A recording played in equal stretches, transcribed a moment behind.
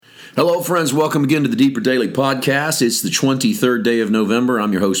Hello, friends. Welcome again to the Deeper Daily Podcast. It's the 23rd day of November.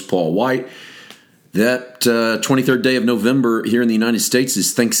 I'm your host, Paul White. That 23rd day of November here in the United States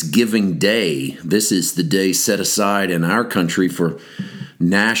is Thanksgiving Day. This is the day set aside in our country for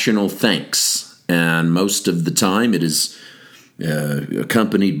national thanks. And most of the time it is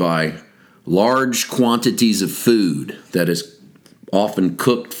accompanied by large quantities of food that is often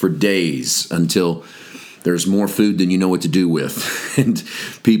cooked for days until there's more food than you know what to do with. And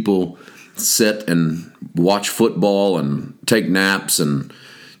people sit and watch football and take naps and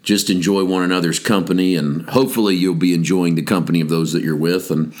just enjoy one another's company. And hopefully you'll be enjoying the company of those that you're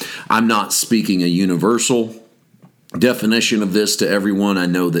with. And I'm not speaking a universal definition of this to everyone. I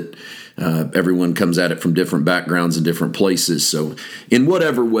know that everyone comes at it from different backgrounds and different places. So in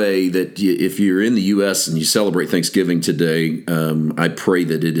whatever way that if you're in the U.S. and you celebrate Thanksgiving today, I pray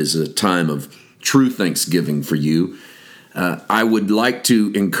that it is a time of true Thanksgiving for you. I would like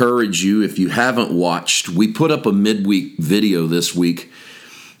to encourage you, if you haven't watched, we put up a midweek video this week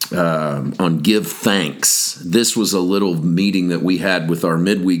on Give Thanks. This was a little meeting that we had with our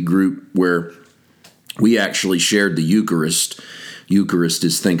midweek group where we actually shared the Eucharist. Eucharist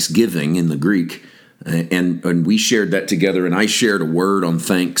is Thanksgiving in the Greek. And we shared that together, and I shared a word on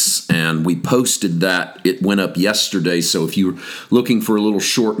thanks, and we posted that. It went up yesterday, so if you're looking for a little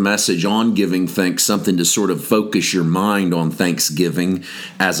short message on giving thanks, something to sort of focus your mind on Thanksgiving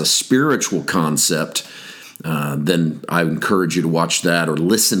as a spiritual concept, then I encourage you to watch that or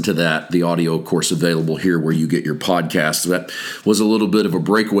listen to that. The audio, of course, available here where you get your podcast. That was a little bit of a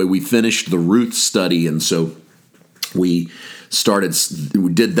breakaway. We finished the Ruth study, and so we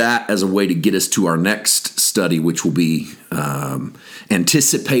did that as a way to get us to our next study, which will be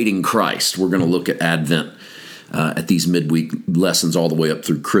Anticipating Christ. We're going to look at Advent at these midweek lessons all the way up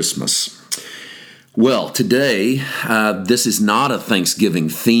through Christmas. Well, today, this is not a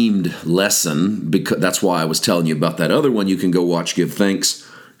Thanksgiving-themed lesson, because that's why I was telling you about that other one. You can go watch Give Thanks,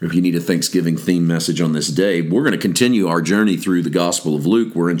 or if you need a Thanksgiving-themed message on this day. We're going to continue our journey through the Gospel of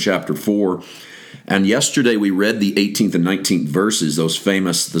Luke. We're in chapter 4. And yesterday we read the 18th and 19th verses, those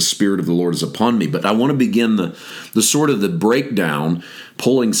famous, "The Spirit of the Lord is upon me." But I want to begin the sort of the breakdown,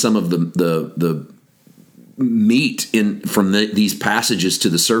 pulling some of the meat from these passages to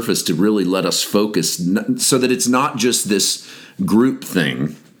the surface to really let us focus, so that it's not just this group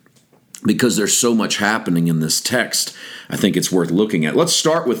thing, because there's so much happening in this text. I think it's worth looking at. Let's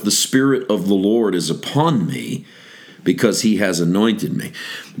start with "The Spirit of the Lord is upon me, because he has anointed me."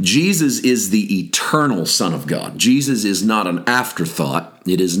 Jesus is the eternal Son of God. Jesus is not an afterthought.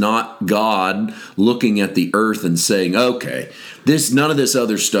 It is not God looking at the earth and saying, okay, none of this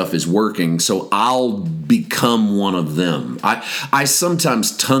other stuff is working, so I'll become one of them. I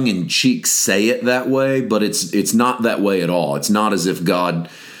sometimes tongue-in-cheek say it that way, but it's not that way at all. It's not as if God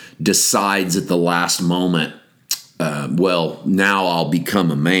decides at the last moment, well, now I'll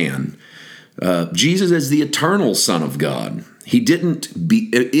become a man. Jesus is the eternal Son of God.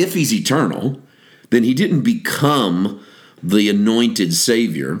 If he's eternal, then he didn't become the anointed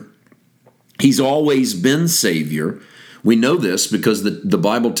Savior. He's always been Savior. We know this because the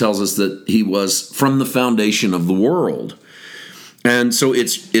Bible tells us that he was from the foundation of the world. And so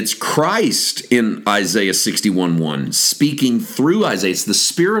it's Christ in Isaiah 61:1, speaking through Isaiah. It's the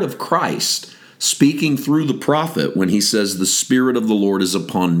Spirit of Christ speaking through the prophet when he says, "The Spirit of the Lord is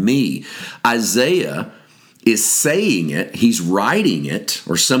upon me." Isaiah is saying it, he's writing it,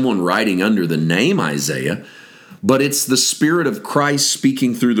 or someone writing under the name Isaiah, but it's the Spirit of Christ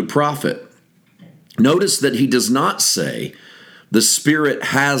speaking through the prophet. Notice that he does not say, "The Spirit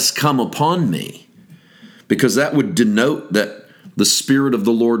has come upon me," because that would denote that the Spirit of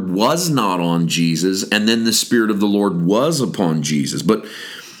the Lord was not on Jesus, and then the Spirit of the Lord was upon Jesus. But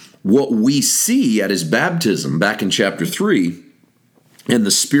what we see at his baptism back in chapter 3, and the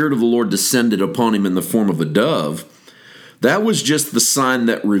Spirit of the Lord descended upon him in the form of a dove, that was just the sign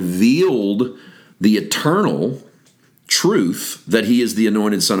that revealed the eternal truth that he is the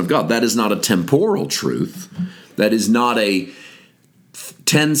anointed Son of God. That is not a temporal truth. That is not a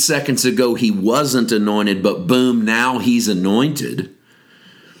 10 seconds ago he wasn't anointed, but boom, now he's anointed.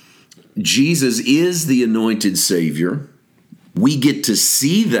 Jesus is the anointed Savior. We get to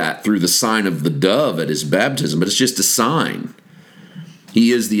see that through the sign of the dove at his baptism, but it's just a sign.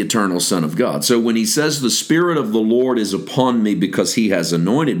 He is the eternal Son of God. So when he says, "The Spirit of the Lord is upon me because he has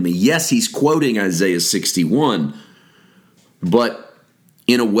anointed me," yes, he's quoting Isaiah 61, but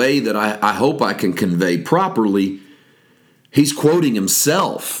in a way that I hope I can convey properly, he's quoting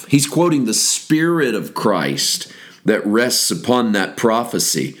himself. He's quoting the Spirit of Christ that rests upon that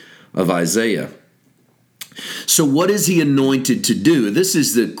prophecy of Isaiah. So what is he anointed to do? This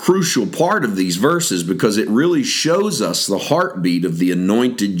is the crucial part of these verses because it really shows us the heartbeat of the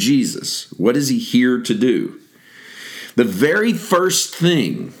anointed Jesus. What is he here to do? The very first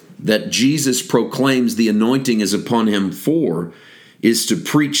thing that Jesus proclaims the anointing is upon him for is to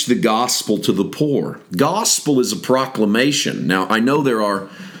preach the gospel to the poor. Gospel is a proclamation. Now, I know there are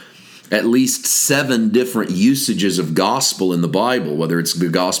at least 7 different usages of gospel in the Bible, whether it's the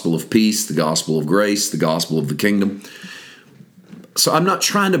gospel of peace, the gospel of grace, the gospel of the kingdom. So I'm not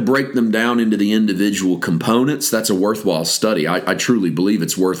trying to break them down into the individual components. That's a worthwhile study. I truly believe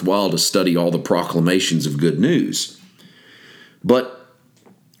it's worthwhile to study all the proclamations of good news. But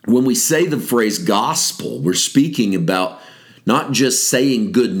when we say the phrase gospel, we're speaking about not just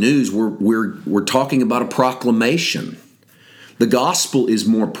saying good news, we're talking about a proclamation. The gospel is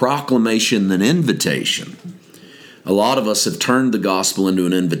more proclamation than invitation. A lot of us have turned the gospel into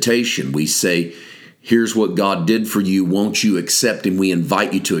an invitation. We say, here's what God did for you. Won't you accept him? We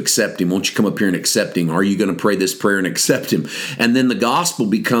invite you to accept him. Won't you come up here and accept him? Are you going to pray this prayer and accept him? And then the gospel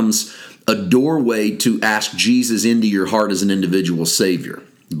becomes a doorway to ask Jesus into your heart as an individual Savior.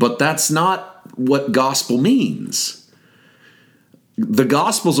 But that's not what gospel means. The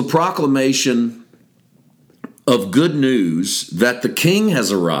gospel is a proclamation of good news that the king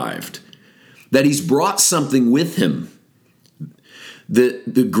has arrived, that he's brought something with him.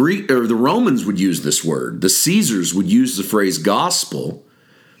 The Greek or the Romans would use this word. The Caesars would use the phrase gospel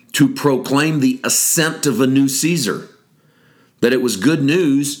to proclaim the ascent of a new Caesar. That it was good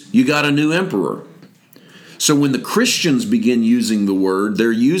news, you got a new emperor. So when the Christians begin using the word,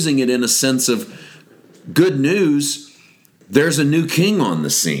 they're using it in a sense of good news, there's a new king on the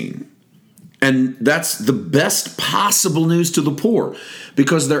scene. And that's the best possible news to the poor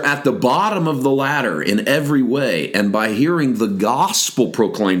because they're at the bottom of the ladder in every way. And by hearing the gospel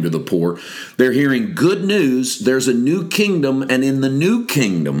proclaimed to the poor, they're hearing good news. There's a new kingdom. And in the new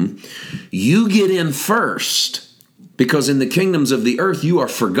kingdom, you get in first because in the kingdoms of the earth, you are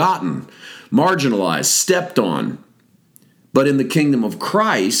forgotten, marginalized, stepped on. But in the kingdom of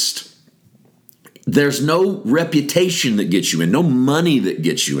Christ, there's no reputation that gets you in, no money that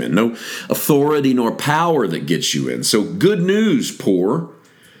gets you in, no authority nor power that gets you in. So good news, poor.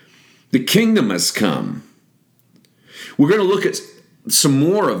 The kingdom has come. We're going to look at some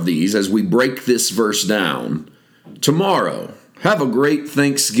more of these as we break this verse down tomorrow. Have a great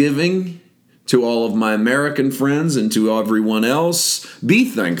Thanksgiving to all of my American friends and to everyone else. Be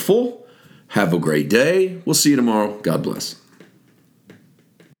thankful. Have a great day. We'll see you tomorrow. God bless.